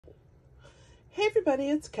Hey everybody,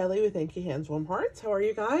 it's Kelly with Inky Hands Warm Hearts. How are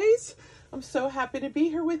you guys? I'm so happy to be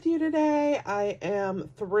here with you today. I am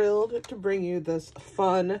thrilled to bring you this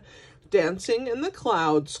fun Dancing in the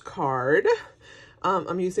Clouds card.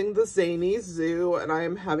 I'm using the Zany Zoo and I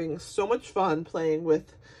am having so much fun playing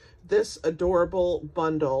with this adorable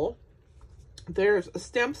bundle. There's a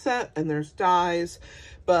stamp set and there's dies,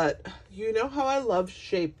 but you know how I love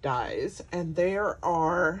shape dies, and there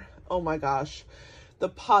are, oh my gosh, the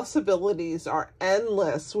possibilities are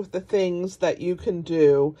endless with the things that you can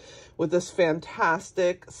do with this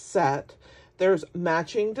fantastic set. There's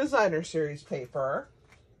matching designer series paper,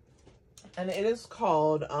 and it is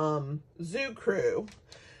called Zoo Crew.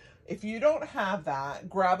 If you don't have that,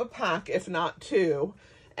 grab a pack, if not two,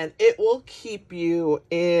 and it will keep you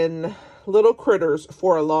in little critters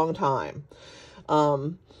for a long time.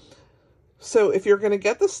 So if you're going to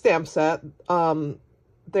get the stamp set,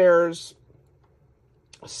 there's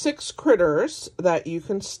 6 critters that you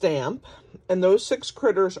can stamp, and those 6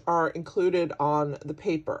 critters are included on the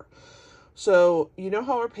paper. So you know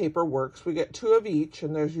how our paper works. We get 2 of each,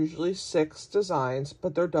 and there's usually 6 designs,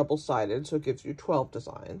 but they're double-sided, so it gives you 12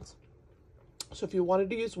 designs. So if you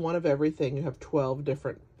wanted to use one of everything, you have 12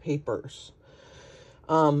 different papers.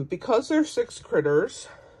 Because there's 6 critters,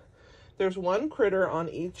 there's 1 critter on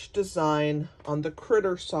each design on the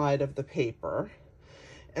critter side of the paper.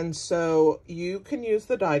 And so you can use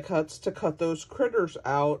the die cuts to cut those critters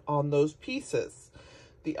out on those pieces.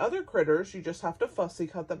 The other critters, you just have to fussy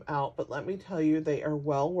cut them out, but let me tell you, they are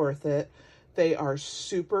well worth it. They are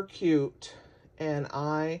super cute, and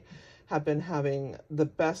I have been having the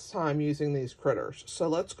best time using these critters. So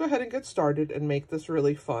let's go ahead and get started and make this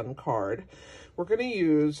really fun card. We're going to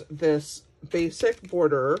use this basic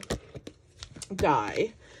border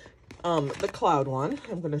die, the cloud one.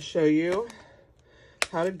 I'm going to show you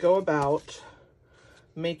how to go about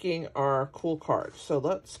making our cool cards. So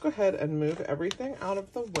let's go ahead and move everything out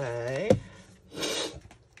of the way.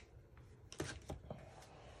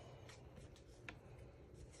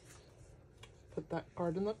 Put that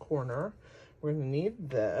card in the corner. We're going to need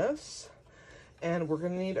this, and we're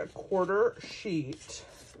going to need a 1/4 sheet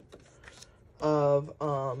of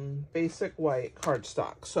basic white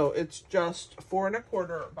cardstock. So it's just 4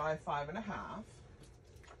 1/4 by 5 1/2.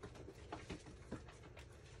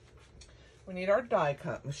 We need our die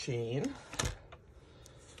cut machine.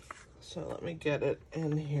 So let me get it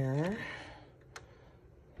in here.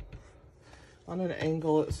 On an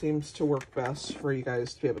angle, it seems to work best for you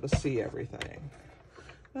guys to be able to see everything.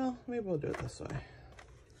 Well, maybe we'll do it this way.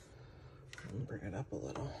 And bring it up a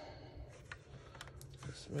little.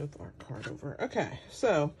 Let's move our card over. Okay,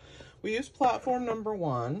 so we use platform number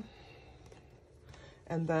 1.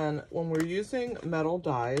 And then when we're using metal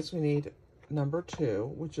dies, we need number 2,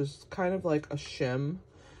 which is kind of like a shim.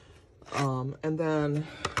 And then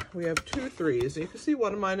we have 2 3s. You can see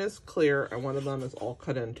one of mine is clear and one of them is all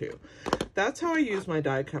cut into. That's how I use my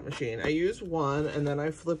die cut machine. I use one and then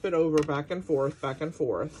I flip it over back and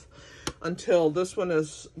forth until this one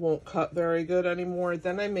won't cut very good anymore.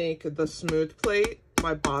 Then I make the smooth plate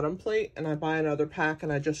my bottom plate, and I buy another pack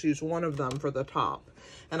and I just use one of them for the top.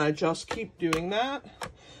 And I just keep doing that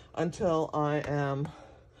until I am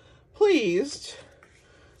pleased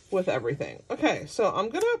with everything. Okay, so I'm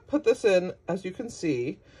gonna put this in, as you can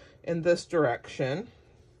see, in this direction.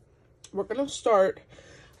 We're gonna start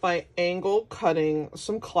by angle cutting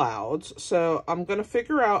some clouds. So I'm gonna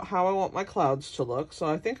figure out how I want my clouds to look. So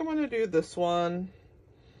I think I'm gonna do this one.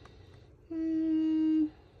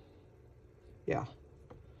 Yeah.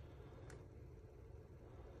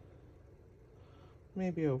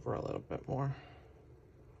 Maybe over a little bit more.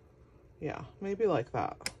 Yeah, maybe like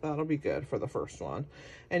that. That'll be good for the first one.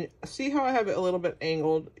 And see how I have it a little bit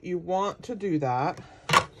angled? You want to do that.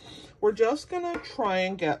 We're just gonna try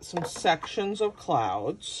and get some sections of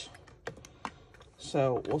clouds.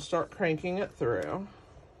 So we'll start cranking it through.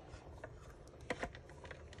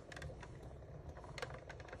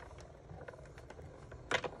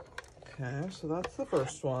 Okay, so that's the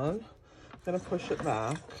first one. I'm gonna push it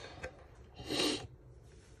back.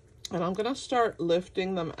 And I'm gonna start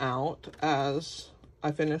lifting them out as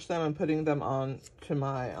I finish them and putting them on to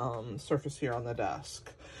my surface here on the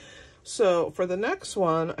desk. So for the next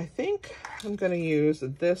one, I think I'm gonna use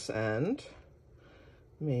this end,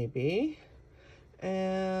 maybe,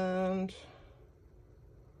 and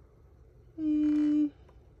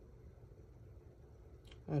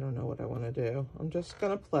I don't know what I want to do. I'm just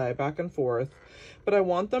gonna play back and forth, but I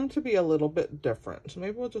want them to be a little bit different. So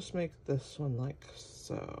maybe we'll just make this one like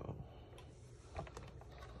so.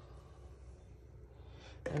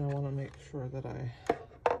 And I want to make sure that I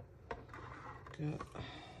get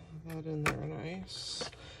that in there nice.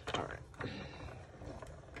 All right.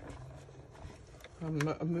 I'm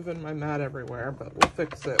moving my mat everywhere, but we'll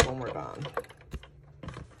fix it when we're done.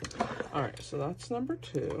 All right, so that's number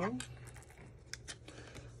 2. I'll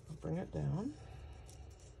bring it down.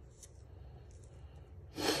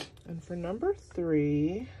 And for number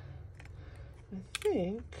 3, I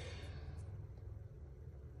think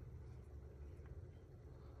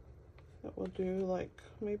that we'll do like,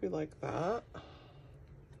 maybe like that.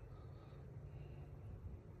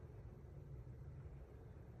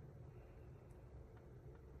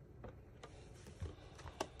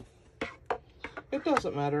 It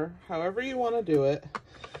doesn't matter, however you want to do it.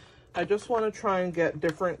 I just want to try and get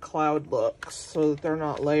different cloud looks so that they're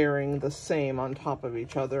not layering the same on top of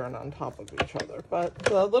each other and on top of each other. But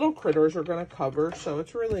the little critters are going to cover, so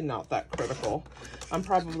it's really not that critical. I'm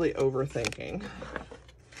probably overthinking.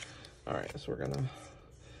 All right, so we're going to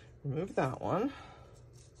remove that one.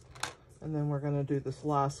 And then we're going to do this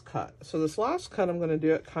last cut. So this last cut, I'm going to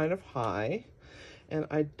do it kind of high. And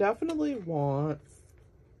I definitely want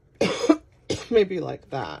maybe like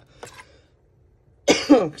that.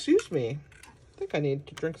 Excuse me. I think I need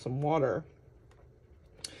to drink some water.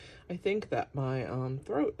 I think that my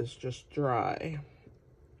throat is just dry.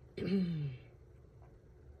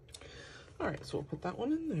 All right, so we'll put that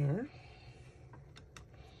one in there.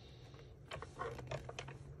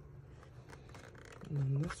 And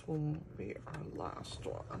then this will be our last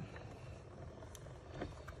one.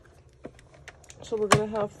 So we're going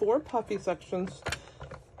to have 4 puffy sections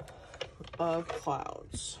of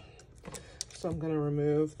clouds. So I'm going to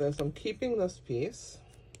remove this. I'm keeping this piece,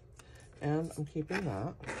 and I'm keeping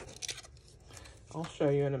that. I'll show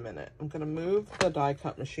you in a minute. I'm going to move the die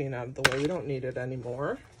cut machine out of the way. We don't need it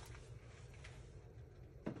anymore.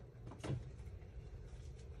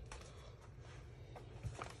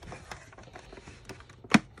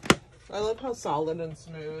 I love how solid and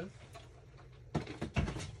smooth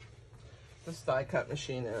this die cut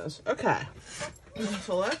machine is. Okay,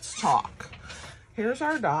 so let's talk. Here's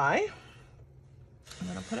our die. I'm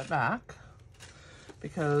gonna put it back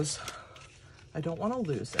because I don't want to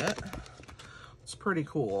lose it. It's pretty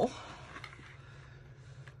cool.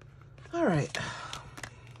 All right.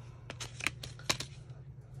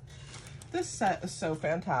 This set is so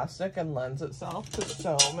fantastic and lends itself to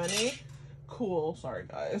so many cool, sorry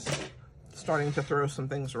guys, starting to throw some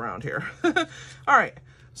things around here. All right,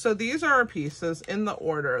 so these are our pieces in the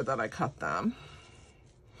order that I cut them.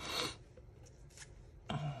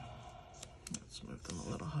 Let's move them a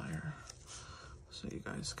little higher so you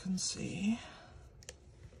guys can see.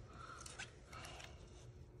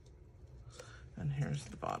 And here's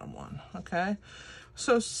the bottom one, okay?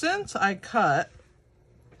 So since I cut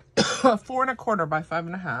 4 1/4 by 5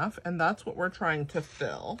 1/2, and that's what we're trying to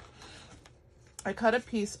fill, I cut a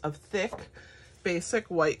piece of thick, basic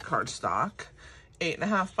white cardstock, 8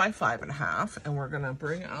 1/2 by 5 1/2, and we're gonna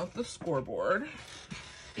bring out the scoreboard.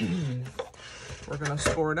 We're gonna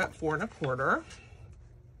score it at 4 1/4,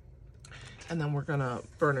 and then we're gonna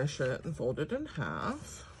burnish it and fold it in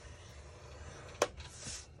half.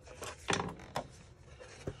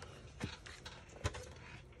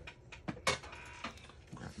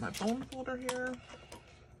 Grab my bone folder here.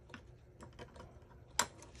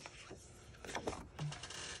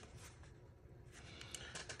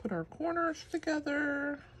 Put our corners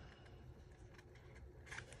together.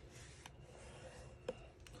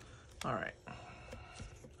 All right.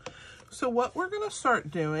 So what we're gonna start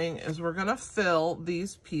doing is we're gonna fill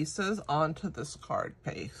these pieces onto this card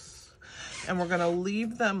base. And we're gonna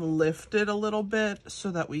leave them lifted a little bit so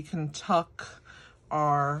that we can tuck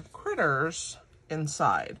our critters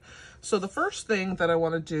inside. So the first thing that I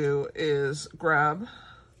wanna do is grab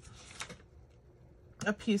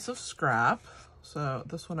a piece of scrap. So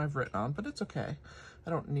this one I've written on, but it's okay. I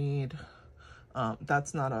don't need,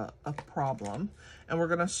 that's not a problem. And we're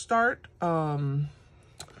gonna start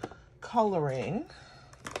coloring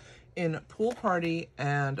in Pool Party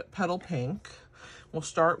and Petal Pink. We'll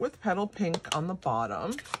start with Petal Pink on the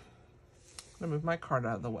bottom. I'm gonna move my card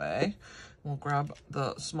out of the way. We'll grab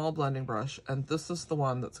the small blending brush, and this is the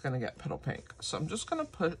one that's gonna get Petal Pink. So I'm just gonna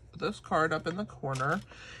put this card up in the corner,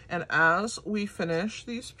 and as we finish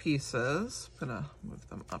these pieces, I'm gonna move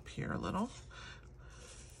them up here a little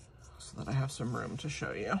so that I have some room to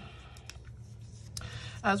show you.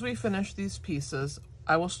 As we finish these pieces,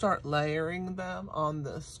 I will start layering them on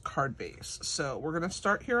this card base. So we're gonna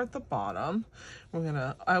start here at the bottom.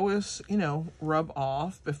 I always, rub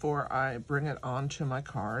off before I bring it onto my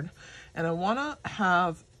card. And I wanna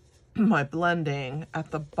have my blending at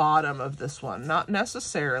the bottom of this one, not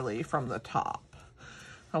necessarily from the top.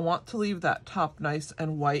 I want to leave that top nice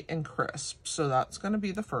and white and crisp. So that's going to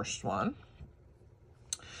be the first one.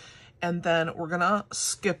 And then we're going to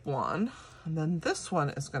skip one. And then this one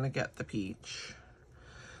is going to get the peach.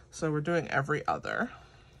 So we're doing every other.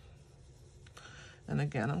 And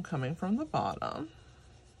again, I'm coming from the bottom.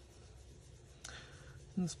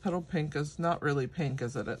 And this petal pink is not really pink,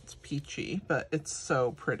 is it? It's peachy, but it's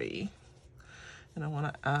so pretty. And I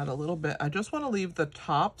want to add a little bit. I just want to leave the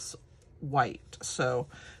tops white. So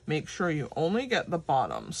make sure you only get the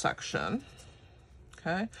bottom section.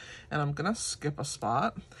 Okay. And I'm going to skip a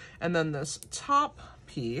spot. And then this top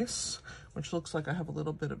piece, which looks like I have a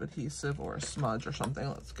little bit of adhesive or a smudge or something.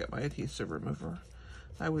 Let's get my adhesive remover.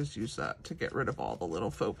 I always use that to get rid of all the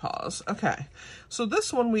little faux pas. Okay, so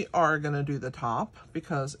this one we are going to do the top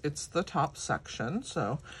because it's the top section.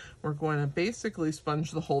 So we're going to basically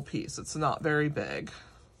sponge the whole piece. It's not very big.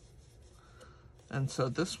 And so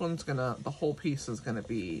this one's the whole piece is gonna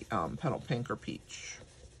be petal pink or peach.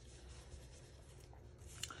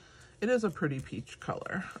 It is a pretty peach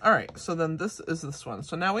color. All right, so then this is this one.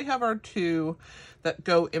 So now we have our two that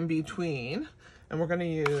go in between. And we're gonna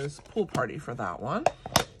use Pool Party for that one.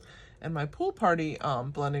 And my Pool Party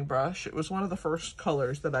blending brush, it was one of the first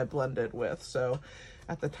colors that I blended with. So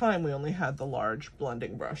at the time we only had the large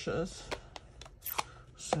blending brushes.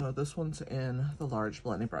 So this one's in the large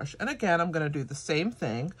blending brush. And again, I'm gonna do the same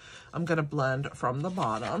thing. I'm gonna blend from the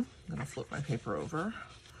bottom. I'm gonna flip my paper over.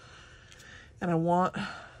 And I want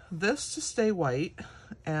this to stay white.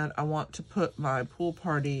 And I want to put my Pool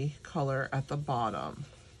Party color at the bottom.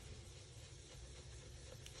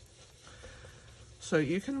 So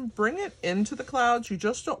you can bring it into the clouds. You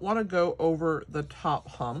just don't want to go over the top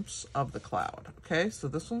humps of the cloud. Okay, so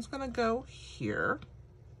this one's going to go here.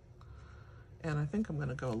 And I think I'm going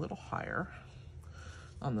to go a little higher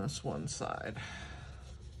on this one side.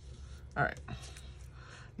 All right.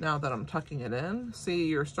 Now that I'm tucking it in, see,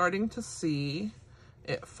 you're starting to see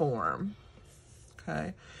it form.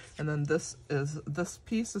 Okay. And then this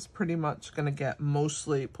piece is pretty much going to get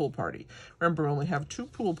mostly Pool Party. Remember, we only have 2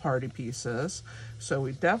 Pool Party pieces, so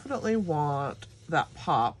we definitely want that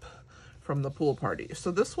pop from the Pool Party.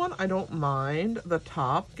 So this one, I don't mind the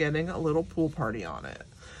top getting a little Pool Party on it,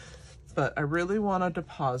 but I really want to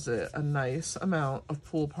deposit a nice amount of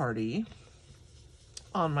Pool Party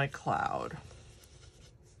on my cloud.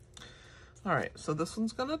 All right, so this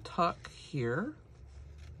one's going to tuck here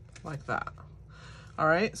like that. All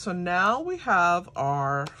right, so now we have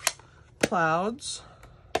our clouds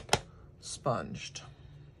sponged.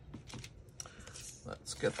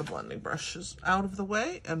 Let's get the blending brushes out of the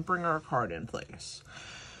way and bring our card in place.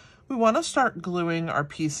 We want to start gluing our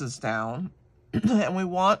pieces down and we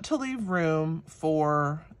want to leave room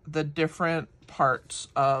for the different parts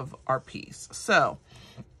of our piece. So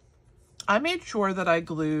I made sure that I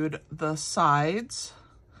glued the sides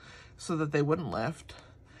so that they wouldn't lift,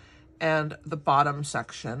 and the bottom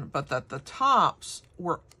section, but that the tops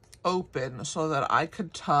were open so that I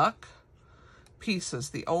could tuck pieces.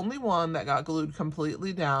 The only one that got glued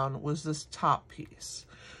completely down was this top piece.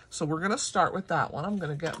 So we're gonna start with that one. I'm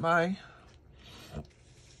gonna get my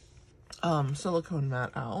silicone mat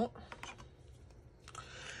out.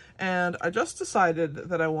 And I just decided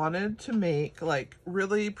that I wanted to make like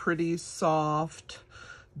really pretty soft,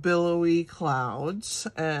 billowy clouds,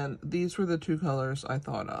 and these were the 2 colors I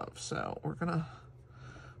thought of. So we're gonna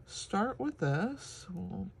start with this.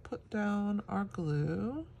 We'll put down our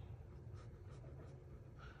glue.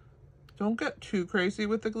 Don't get too crazy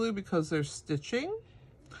with the glue because there's stitching,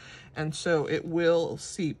 and so it will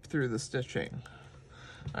seep through the stitching.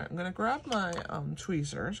 All right, I'm gonna grab my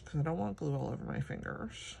tweezers because I don't want glue all over my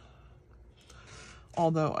fingers,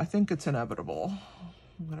 although I think it's inevitable.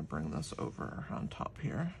 I'm gonna bring this over on top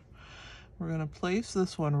here. We're gonna place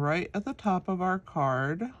this one right at the top of our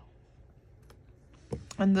card.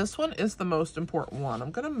 And this one is the most important one.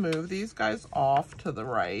 I'm gonna move these guys off to the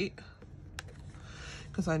right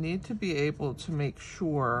because I need to be able to make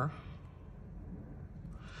sure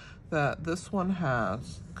that this one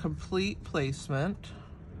has complete placement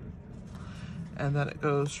and that it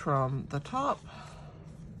goes from the top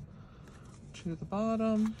to the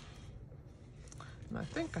bottom. And I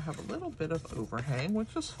think I have a little bit of overhang,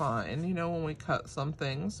 which is fine. You know, when we cut some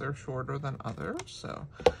things, they're shorter than others. So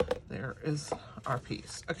there is our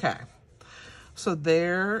piece. Okay, so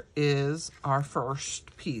there is our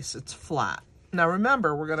first piece. It's flat. Now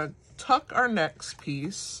remember, we're gonna tuck our next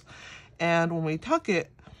piece, and when we tuck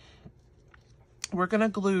it, we're gonna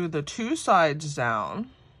glue the 2 sides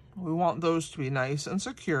down. We want those to be nice and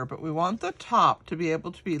secure, but we want the top to be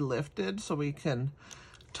able to be lifted so we can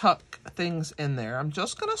tuck things in there. I'm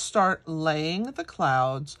just going to start laying the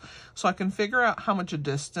clouds so I can figure out how much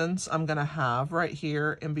distance I'm going to have right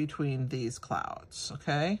here in between these clouds,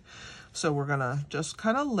 okay? So we're going to just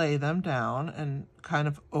kind of lay them down and kind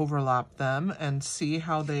of overlap them and see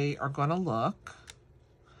how they are going to look.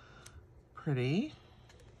 Pretty.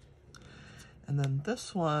 And then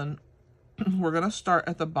this one, we're going to start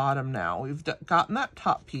at the bottom now. We've gotten that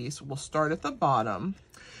top piece. We'll start at the bottom.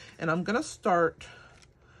 And I'm going to start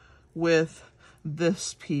with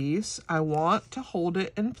this piece. I want to hold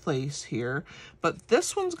it in place here, but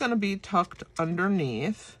this one's going to be tucked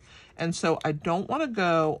underneath. And so I don't want to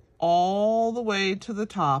go all the way to the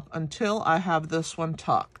top until I have this one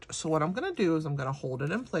tucked. So what I'm going to do is I'm going to hold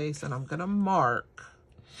it in place and I'm going to mark.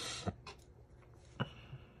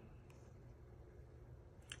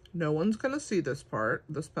 No one's going to see this part,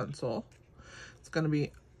 this pencil. It's going to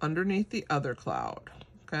be underneath the other cloud.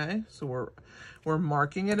 Okay, so we're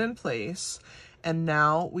marking it in place, and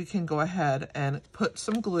now we can go ahead and put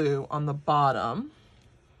some glue on the bottom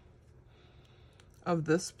of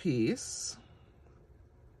this piece.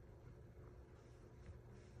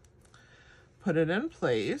 Put it in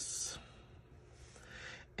place,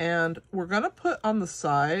 and we're going to put on the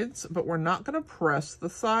sides, but we're not going to press the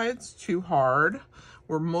sides too hard.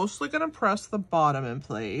 We're mostly going to press the bottom in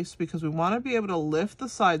place because we want to be able to lift the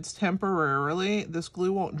sides temporarily. This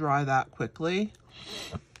glue won't dry that quickly.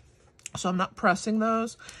 So I'm not pressing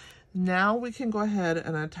those. Now we can go ahead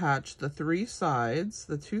and attach the three sides,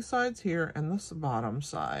 the two sides here and this bottom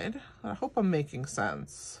side. I hope I'm making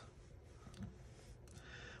sense.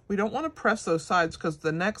 We don't want to press those sides because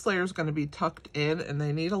the next layer is going to be tucked in and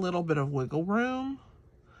they need a little bit of wiggle room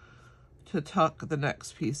to tuck the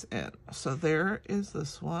next piece in. So there is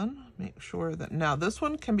this one. Make sure that now this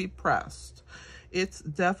one can be pressed. It's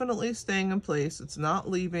definitely staying in place. It's not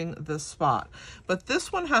leaving this spot, but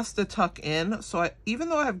this one has to tuck in. So even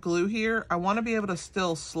though I have glue here, I want to be able to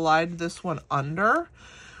still slide this one under.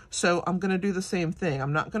 So I'm going to do the same thing.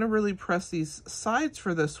 I'm not going to really press these sides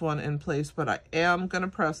for this one in place, but I am going to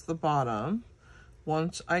press the bottom.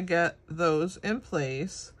 Once I get those in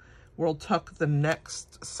place, we'll tuck the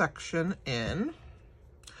next section in.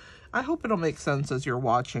 I hope it'll make sense as you're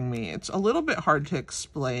watching me. It's a little bit hard to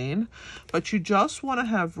explain, but you just want to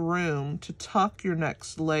have room to tuck your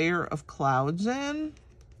next layer of clouds in.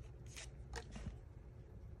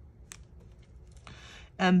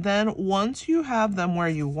 And then once you have them where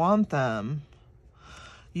you want them,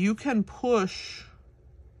 you can push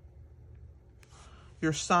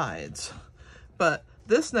your sides. But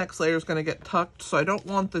this next layer is going to get tucked, so I don't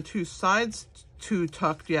want the two sides too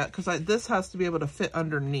tucked yet because this has to be able to fit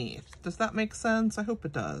underneath. Does that make sense? I hope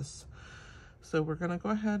it does. So we're going to go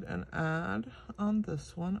ahead and add on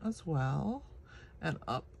this one as well and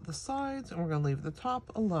up the sides, and we're going to leave the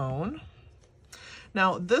top alone.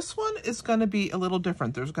 Now this one is going to be a little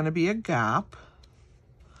different. There's going to be a gap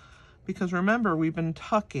because remember we've been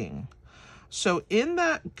tucking. So in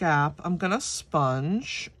that gap, I'm going to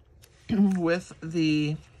sponge with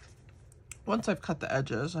the, once I've cut the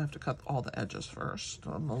edges, I have to cut all the edges first.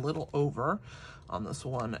 I'm a little over on this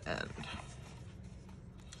one end.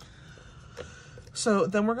 So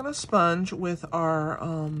then we're gonna sponge with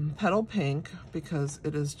our petal pink because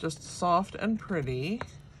it is just soft and pretty,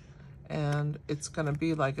 and it's gonna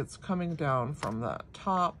be like it's coming down from that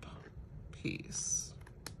top piece.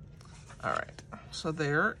 All right, so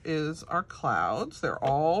there is our clouds. They're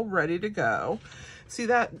all ready to go. See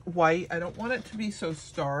that white? I don't want it to be so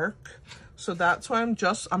stark. So that's why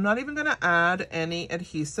I'm not even gonna add any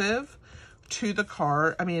adhesive to the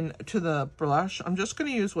card, to the brush. I'm just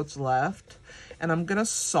gonna use what's left and I'm gonna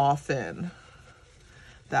soften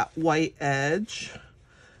that white edge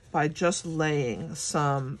by just laying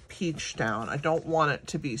some peach down. I don't want it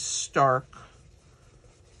to be stark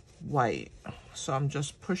white. So I'm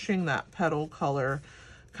just pushing that petal color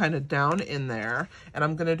kind of down in there, and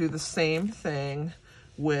I'm gonna do the same thing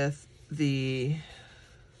with the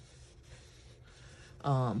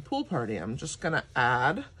pool party. I'm just gonna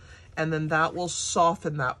add, and then that will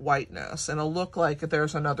soften that whiteness, and it'll look like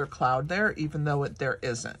there's another cloud there, even though there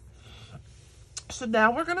isn't. So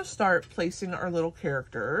now we're gonna start placing our little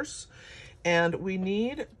characters, and we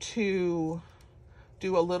need to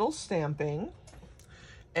do a little stamping.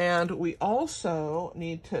 And we also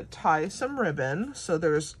need to tie some ribbon. So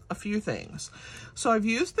there's a few things. So I've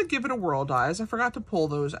used the Give It a Whirl dies. I forgot to pull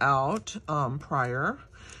those out prior,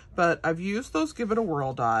 but I've used those Give It a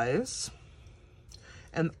Whirl dies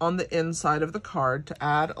and on the inside of the card to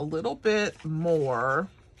add a little bit more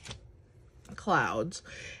clouds.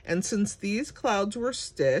 And since these clouds were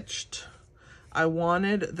stitched, I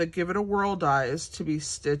wanted the Give It a Whirl dies to be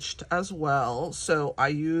stitched as well, so I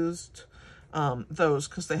used those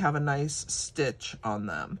because they have a nice stitch on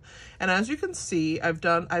them. And as you can see, I've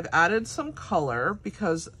added some color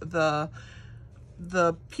because the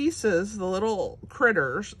pieces, the little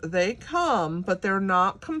critters, they come, but they're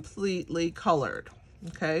not completely colored.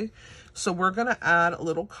 Okay, so we're gonna add a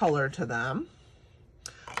little color to them.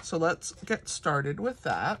 So let's get started with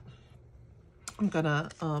that. I'm gonna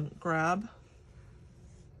grab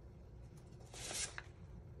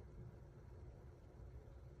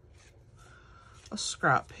a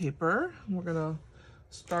scrap paper. We're gonna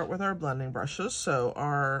start with our blending brushes. So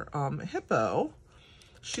our hippo,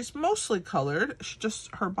 she's mostly colored. She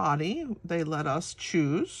just, her body, they let us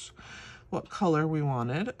choose what color we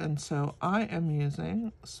wanted. And so I am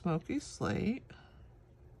using Smoky Slate.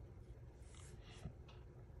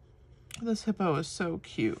 This hippo is so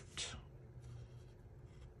cute.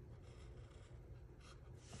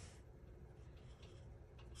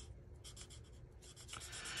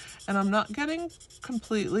 And I'm not getting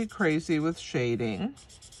completely crazy with shading.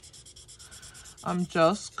 I'm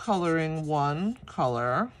just coloring one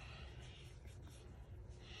color.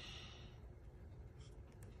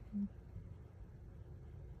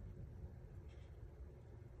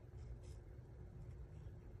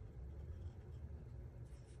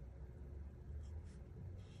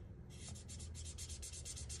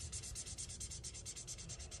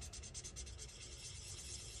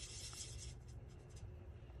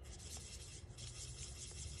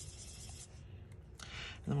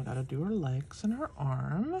 And then we gotta do her legs and her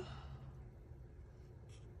arm.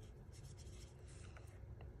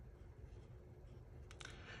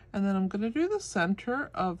 And then I'm gonna do the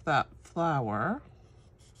center of that flower.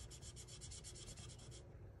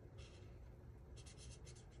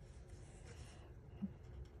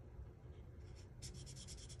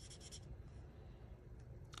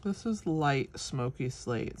 This is light Smoky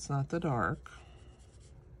Slate, it's not the dark.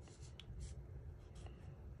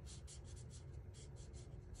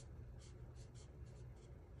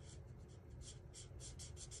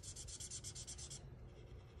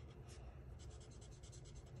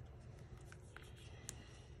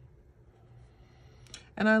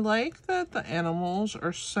 And I like that the animals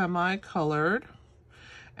are semi-colored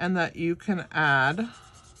and that you can add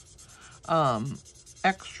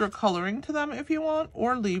extra coloring to them if you want,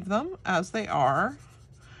 or leave them as they are.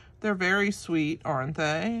 They're very sweet, aren't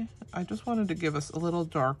they? I just wanted to give us a little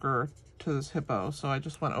darker to this hippo, so I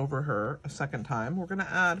just went over her a second time. We're gonna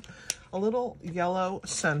add a little yellow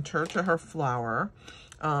center to her flower.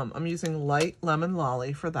 I'm using light Lemon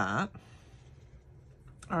Lolly for that.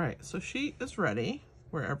 All right, so she is ready,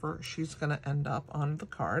 wherever she's gonna end up on the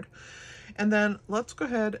card. And then let's go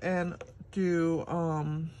ahead and do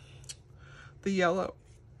the yellow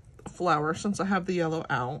flower, since I have the yellow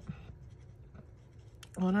out.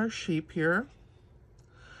 On our sheep here,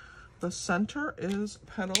 the center is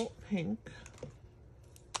Petal Pink.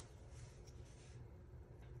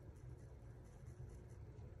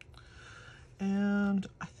 And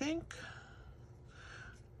I think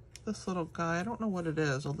this little guy, I don't know what it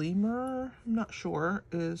is, a lemur, I'm not sure,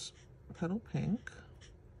 is Petal Pink.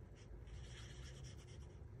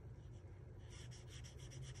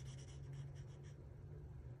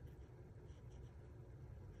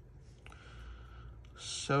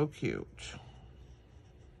 So cute.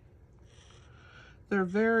 They're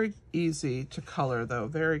very easy to color though,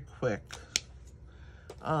 very quick.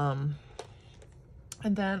 And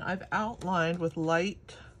then I've outlined with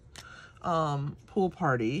light Pool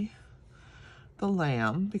Party the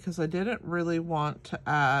lamb, because I didn't really want to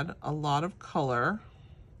add a lot of color.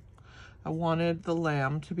 I wanted the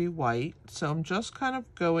lamb to be white, so I'm just kind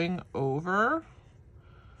of going over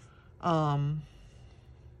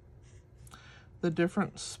the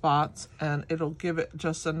different spots, and it'll give it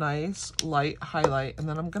just a nice light highlight. And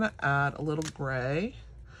then I'm gonna add a little gray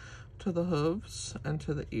to the hooves and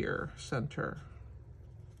to the ear center.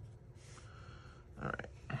 All right.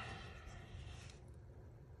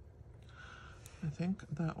 I think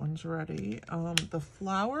that one's ready. The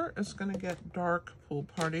flower is gonna get dark Pool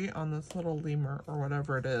Party on this little lemur or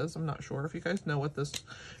whatever it is. I'm not sure. If you guys know what this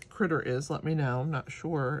critter is, let me know. I'm not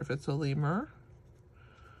sure if it's a lemur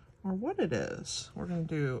or what it is. We're gonna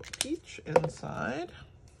do peach inside.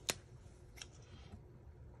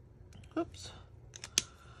 Oops.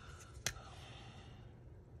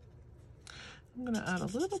 I'm gonna add a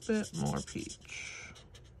little bit more peach.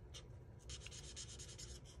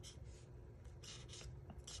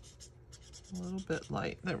 A little bit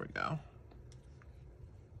light, there we go.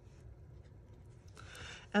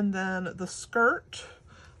 And then the skirt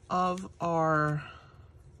of our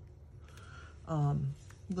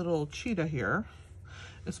little cheetah here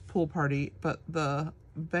is Pool Party, but the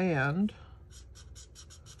band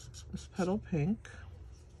is Petal Pink.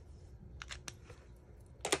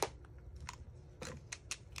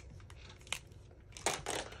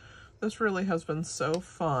 This really has been so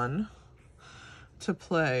fun to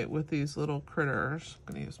play with these little critters.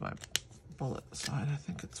 I'm gonna use my bullet side, I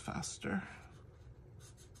think it's faster.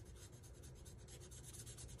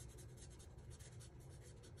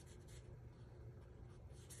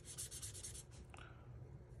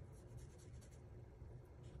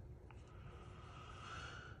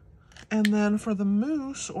 And then for the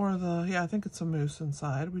moose, or the, yeah, I think it's a moose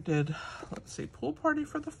inside, we did, let's see, Pool Party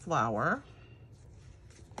for the flower.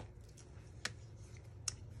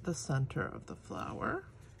 The center of the flower.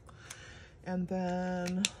 And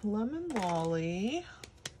then Lemon Lolly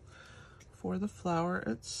for the flower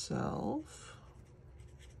itself.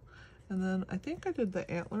 And then I think I did the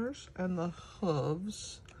antlers and the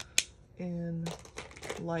hooves in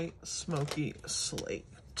light smoky slate.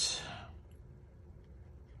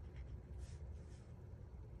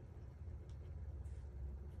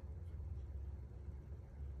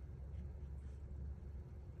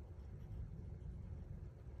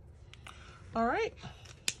 All right,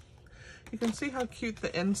 you can see how cute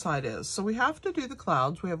the inside is. So we have to do the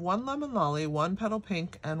clouds. We have one Lemon Lolly, one Petal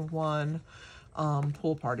Pink, and one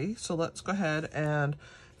Pool Party. So let's go ahead and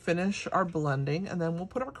finish our blending, and then we'll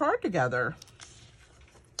put our card together.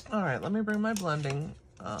 All right, let me bring my blending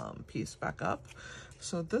piece back up.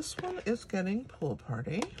 So this one is getting Pool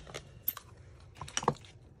Party.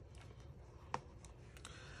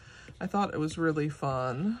 I thought it was really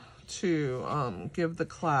fun to give the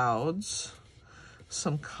clouds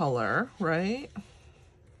some color, right?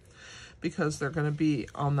 Because they're going to be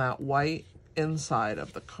on that white inside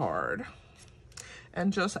of the card.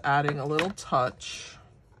 And just adding a little touch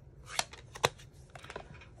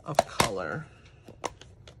of color.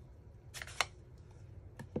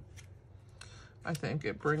 I think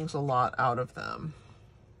it brings a lot out of them.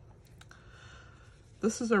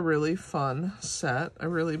 This is a really fun set.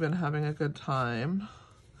 I've really been having a good time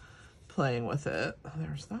playing with it.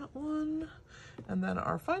 There's that one. And then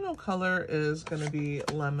our final color is going to be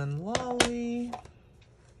Lemon Lolly.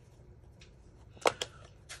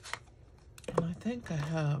 And I think I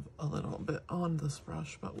have a little bit on this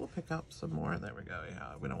brush, but we'll pick up some more. There we go.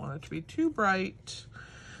 Yeah, we don't want it to be too bright.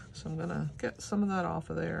 So I'm going to get some of that off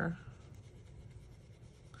of there.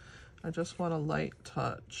 I just want a light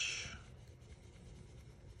touch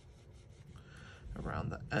around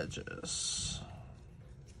the edges.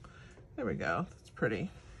 There we go. That's pretty.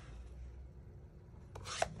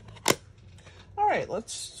 All right,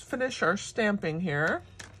 let's finish our stamping here.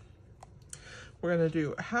 We're going to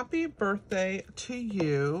do Happy Birthday to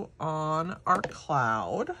You on our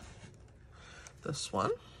cloud. This one.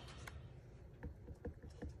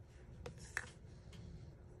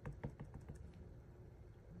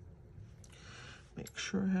 Make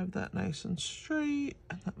sure I have that nice and straight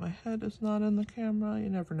and that my head is not in the camera. You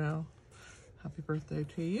never know. Happy birthday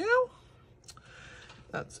to you.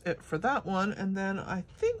 That's it for that one. And then I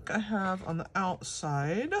think I have on the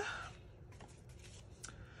outside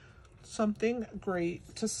something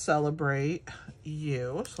great to celebrate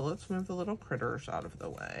you. So let's move the little critters out of the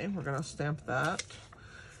way. We're going to stamp that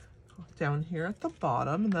down here at the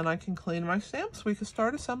bottom, and then I can clean my stamps so we can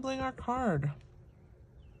start assembling our card.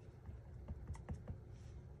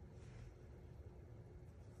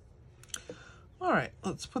 All right,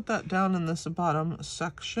 let's put that down in this bottom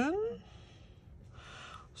section.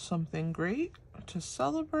 Something great to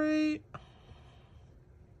celebrate.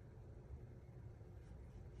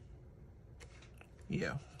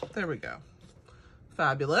 Yeah, there we go.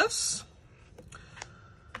 Fabulous.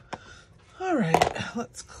 All right,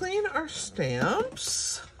 let's clean our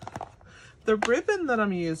stamps. The ribbon that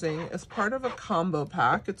I'm using is part of a combo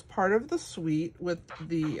pack. It's part of the suite with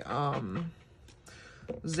the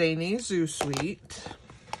Zany Zoo suite.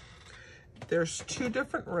 There's two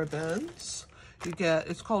different ribbons. You get,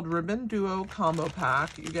 it's called Ribbon Duo Combo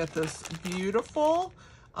Pack. You get this beautiful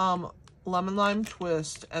lemon lime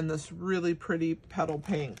twist and this really pretty petal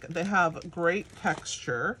pink. They have great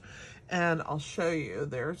texture, and I'll show you.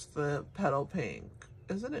 There's the petal pink.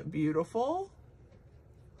 Isn't it beautiful?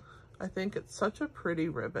 I think it's such a pretty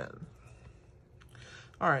ribbon.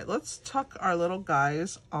 All right, let's tuck our little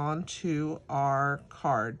guys onto our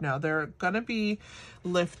card. Now they're gonna be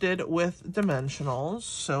lifted with dimensionals,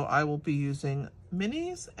 so I will be using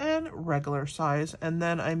minis and regular size, and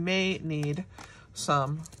then I may need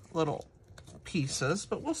some little pieces,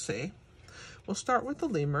 but we'll see. We'll start with the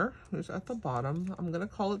lemur, who's at the bottom. I'm going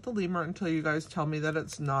to call it the lemur until you guys tell me that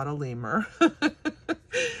it's not a lemur.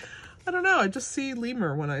 I don't know, I just see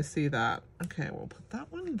lemur when I see that. Okay, we'll put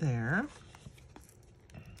that one there.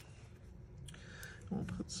 We'll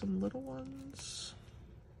put some little ones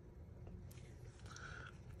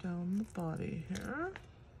down the body here.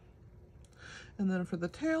 And then for the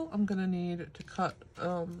tail, I'm gonna need to cut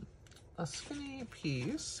a skinny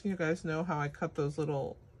piece. You guys know how I cut those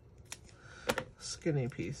little skinny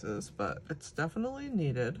pieces, but it's definitely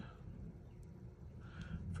needed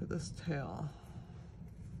for this tail.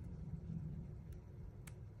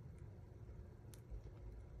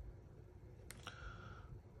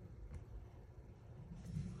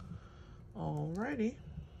 Alrighty.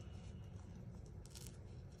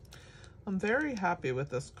 I'm very happy with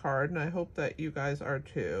this card, and I hope that you guys are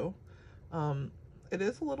too. It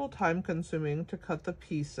is a little time consuming to cut the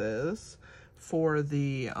pieces for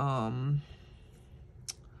the I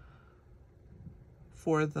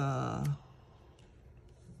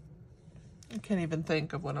can't even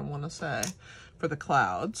think of what I want to say, for the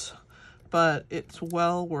clouds, but it's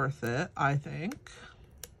well worth it, I think.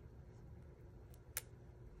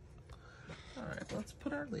 All right, let's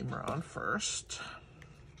put our lemur on first.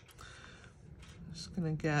 Just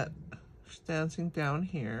gonna get, she's dancing down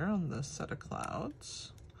here on this set of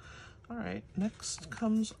clouds. All right, next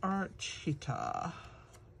comes our cheetah.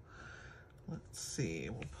 Let's see,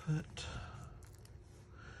 we'll put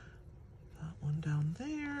that one down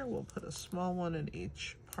there. We'll put a small one in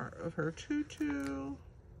each part of her tutu.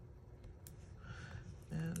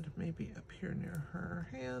 And maybe up here near her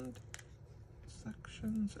hand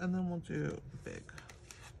sections, and then we'll do big.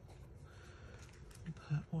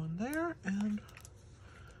 Put one there and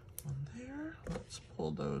one there. Let's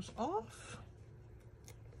pull those off.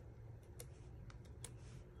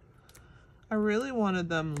 I really wanted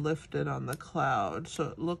them lifted on the cloud, so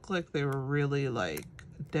it looked like they were really like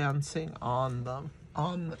dancing on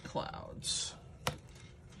the clouds,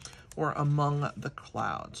 or among the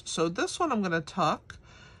clouds. So this one I'm going to tuck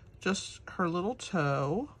just her little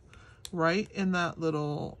toe right in that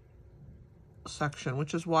little section,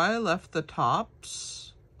 which is why I left the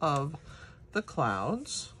tops of the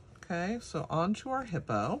clouds. Okay, so onto our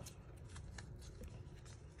hippo.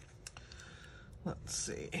 Let's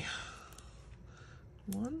see.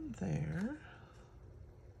 One there.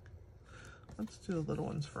 Let's do the little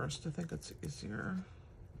ones first. I think it's easier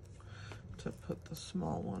to put the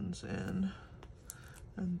small ones in.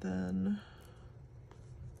 And then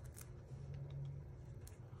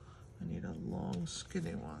I need a long,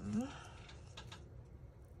 skinny one.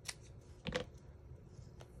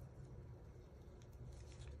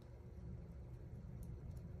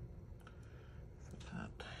 For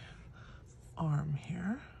that arm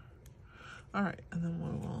here. All right, and then we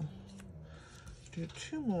will do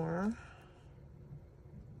two more.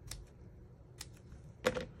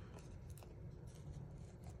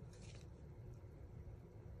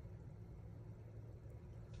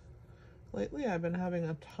 Lately, I've been having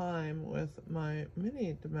a time with my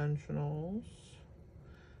mini dimensionals.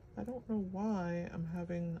 I don't know why I'm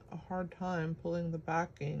having a hard time pulling the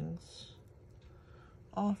backings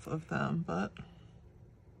off of them, but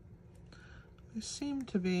I seem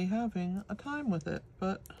to be having a time with it,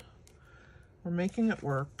 but we're making it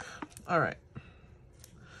work. All right.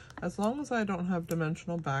 As long as I don't have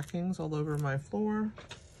dimensional backings all over my floor,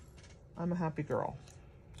 I'm a happy girl.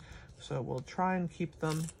 So we'll try and keep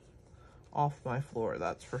them off my floor,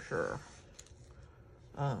 that's for sure.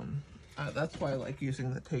 That's why I like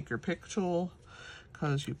using the take your pick tool,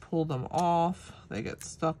 because you pull them off, they get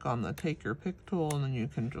stuck on the take your pick tool, and then you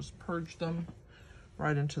can just purge them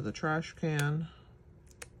right into the trash can.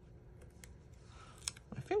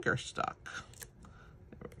 My finger's stuck.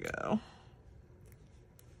 There we go.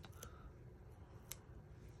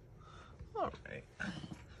 All right,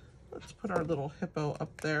 let's put our little hippo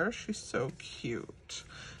up there. She's so cute.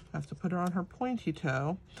 I have to put her on her pointy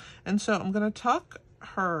toe. And so I'm gonna tuck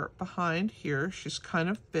her behind here. She's kind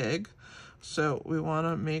of big, so we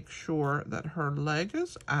wanna make sure that her leg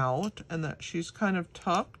is out and that she's kind of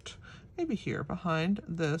tucked, maybe here behind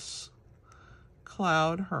this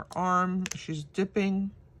cloud. Her arm, she's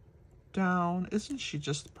dipping down. Isn't she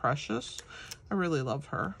just precious? I really love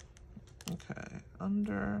her. Okay,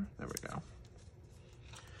 under, there we go.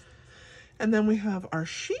 And then we have our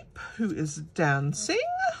sheep, who is dancing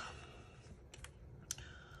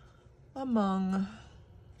among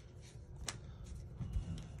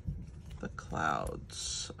the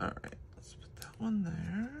clouds. All right, let's put that one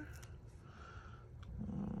there.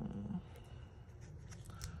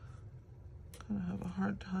 Gonna have a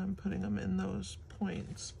hard time putting them in those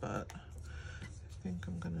points, but think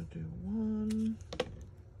I'm gonna do one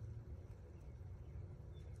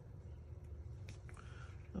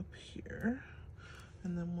up here,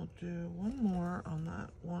 and then we'll do one more on that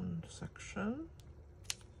one section.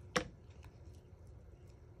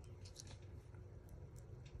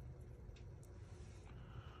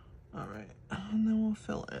 All right, and then we'll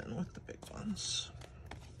fill in with the big ones.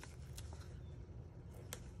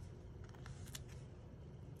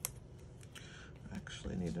 I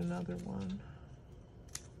actually need another one.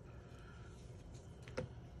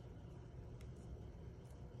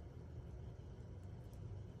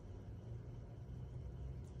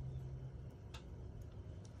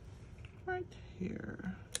 Right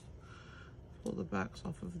here. Pull the backs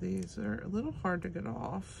off of these. They're a little hard to get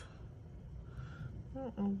off. I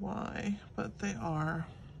don't know why, but they are.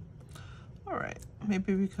 All right,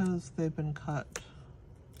 maybe because they've been cut.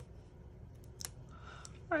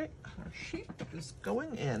 All right, our sheep is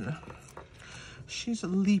going in. She's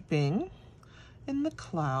leaping in the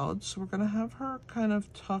clouds. We're gonna have her kind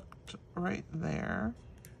of tucked right there.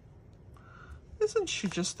 Isn't she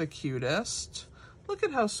just the cutest? Look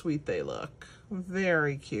at how sweet they look.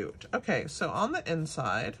 Very cute. Okay, so on the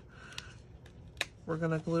inside, we're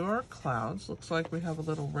gonna glue our clouds. Looks like we have a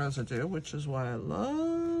little residue, which is why I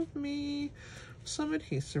love me some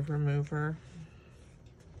adhesive remover.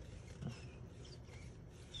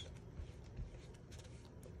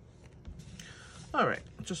 All right,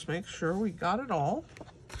 just make sure we got it all,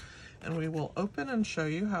 and we will open and show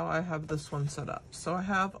you how I have this one set up. So I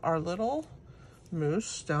have our little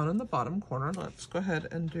mousse down in the bottom corner. Let's go ahead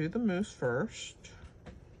and do the mousse first.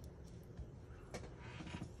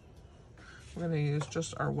 We're going to use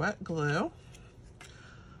just our wet glue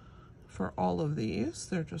for all of these.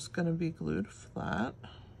 They're just going to be glued flat.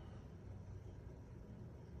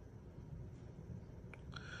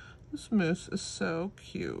 This mousse is so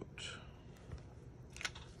cute.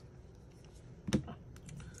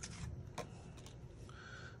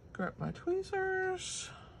 Grab my tweezers.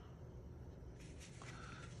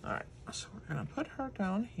 All right, so we're gonna put her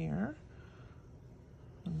down here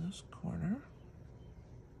in this corner.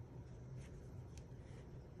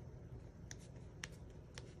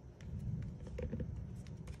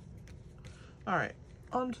 All right,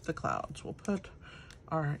 onto the clouds. We'll put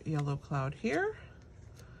our yellow cloud here,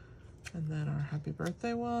 and then our happy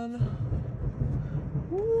birthday one.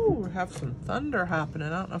 Ooh, we have some thunder happening.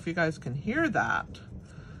 I don't know if you guys can hear that.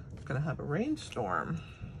 It's gonna have a rainstorm.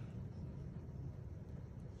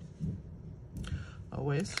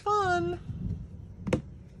 Always fun.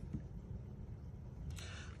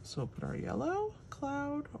 So we'll put our yellow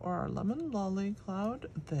cloud or our lemon lolly cloud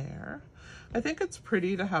there. I think it's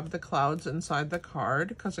pretty to have the clouds inside the card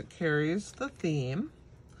because it carries the theme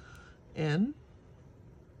in.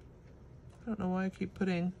 I don't know why I keep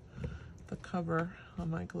putting the cover on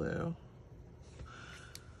my glue.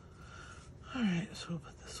 All right, so we'll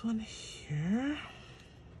put this one here.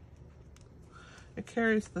 It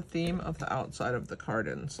carries the theme of the outside of the card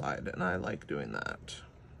inside, and I like doing that.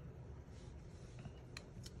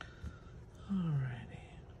 Alrighty.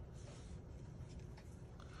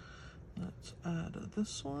 Let's add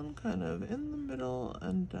this one kind of in the middle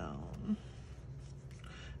and down.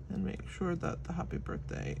 And make sure that the happy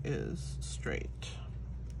birthday is straight.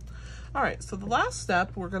 All right, so the last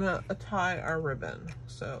step, we're gonna tie our ribbon.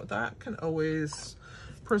 So that can always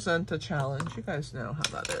present a challenge. You guys know how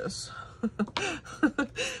that is.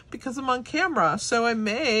 Because I'm on camera, so I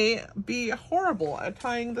may be horrible at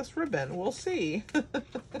tying this ribbon. We'll see.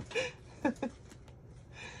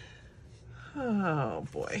 Oh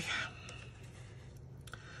boy.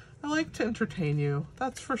 I like to entertain you,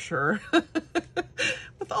 that's for sure.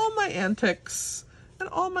 With all my antics and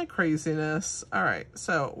all my craziness. All right,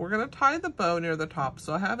 so we're gonna tie the bow near the top.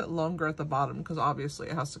 So I have it longer at the bottom because obviously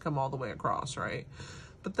it has to come all the way across, right?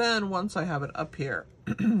 But then once I have it up here,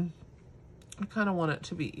 I kind of want it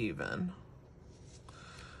to be even.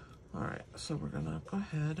 All right, so we're gonna go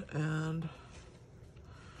ahead and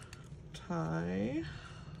tie.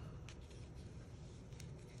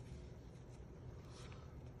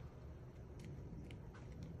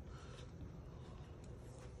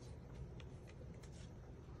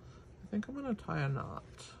 I think I'm gonna tie a knot,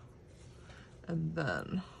 and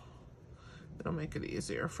then it'll make it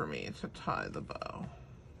easier for me to tie the bow.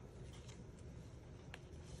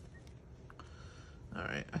 All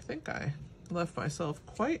right, I think I left myself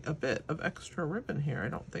quite a bit of extra ribbon here. I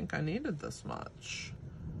don't think I needed this much.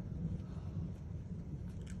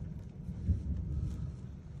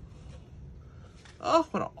 Oh,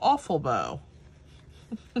 what an awful bow.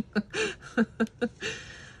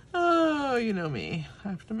 Oh, you know me. I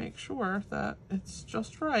have to make sure that it's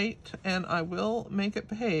just right, and I will make it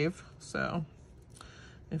behave. So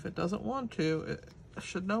if it doesn't want to, it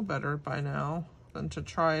should know better by now than to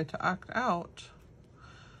try to act out.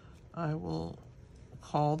 I will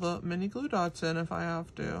call the mini glue dots in if I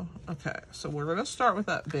have to. Okay, so we're gonna start with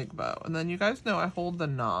that big bow, and then you guys know I hold the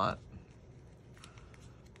knot.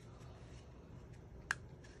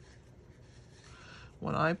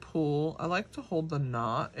 When I pull, I like to hold the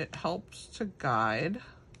knot. It helps to guide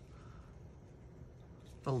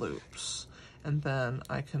the loops. And then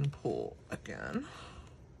I can pull again.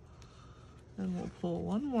 And we'll pull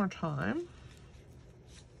one more time.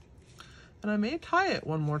 And I may tie it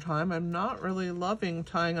one more time. I'm not really loving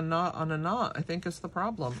tying a knot on a knot, I think is the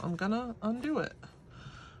problem. I'm gonna undo it.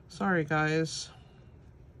 Sorry, guys.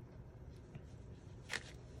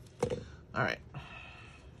 All right.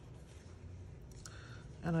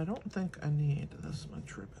 And I don't think I need this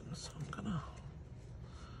much ribbon, so I'm gonna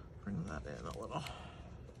bring that in a little. All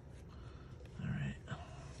right.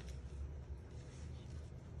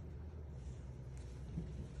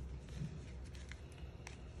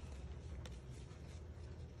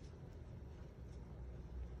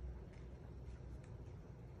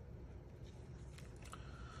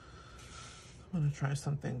 I'm gonna try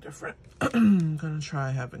something different. I'm gonna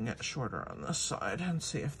try having it shorter on this side and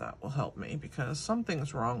see if that will help me, because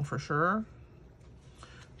something's wrong for sure.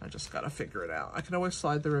 I just gotta figure it out. I can always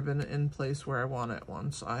slide the ribbon in place where I want it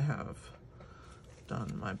once I have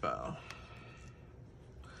done my bow.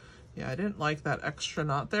 Yeah, I didn't like that extra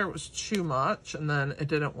knot there. It was too much, and then it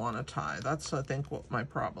didn't want to tie. That's, I think, what my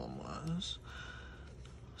problem was.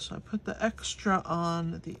 So I put the extra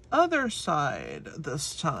on the other side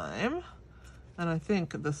this time. And I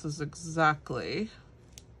think this is exactly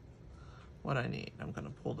what I need. I'm gonna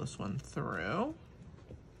pull this one through.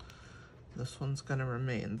 This one's gonna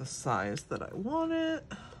remain the size that I want it.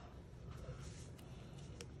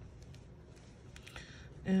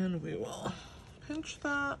 And we will pinch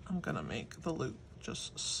that. I'm gonna make the loop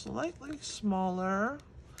just slightly smaller.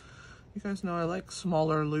 You guys know I like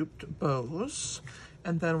smaller looped bows.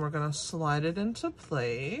 And then we're gonna slide it into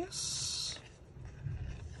place.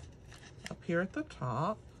 Up here at the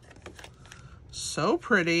top. So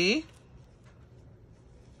pretty.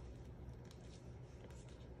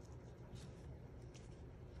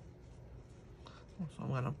 So I'm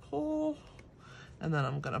gonna pull, and then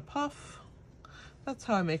I'm gonna puff. That's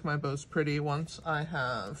how I make my bows pretty once I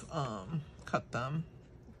have cut them.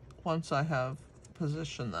 Once I have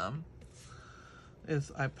positioned them,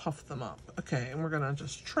 is I puff them up. Okay, and we're gonna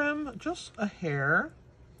just trim just a hair.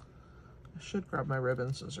 I should grab my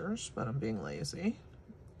ribbon scissors, but I'm being lazy.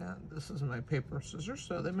 And this is my paper scissors,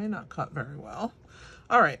 so they may not cut very well.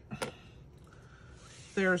 All right.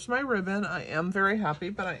 There's my ribbon. I am very happy,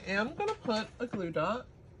 but I am gonna put a glue dot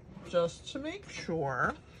just to make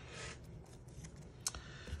sure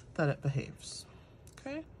that it behaves.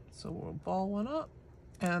 Okay, so we'll ball one up.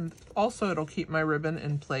 And also it'll keep my ribbon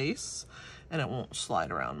in place and it won't slide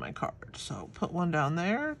around my card. So put one down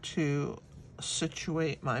there to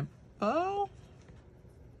situate my bow.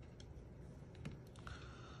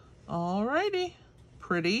 Alrighty,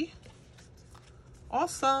 pretty,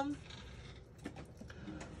 awesome.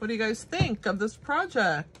 What do you guys think of this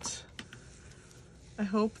project? I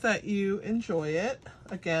hope that you enjoy it.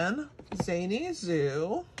 Again, Zany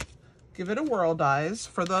Zoo. Give it a world eyes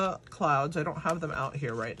for the clouds. I don't have them out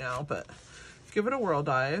here right now, but give it a world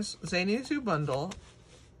eyes. Zany Zoo Bundle,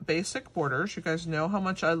 basic borders. You guys know how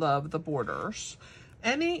much I love the borders.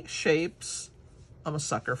 Any shapes, I'm a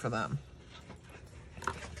sucker for them.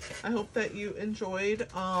 I hope that you enjoyed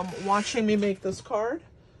watching me make this card.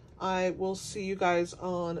 I will see you guys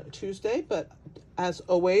on Tuesday, but as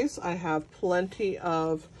always, I have plenty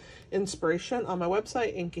of inspiration on my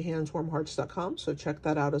website, inkyhandswarmhearts.com, so check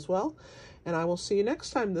that out as well. And I will see you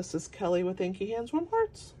next time. This is Kelly with Inky Hands Warm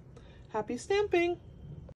Hearts. Happy stamping!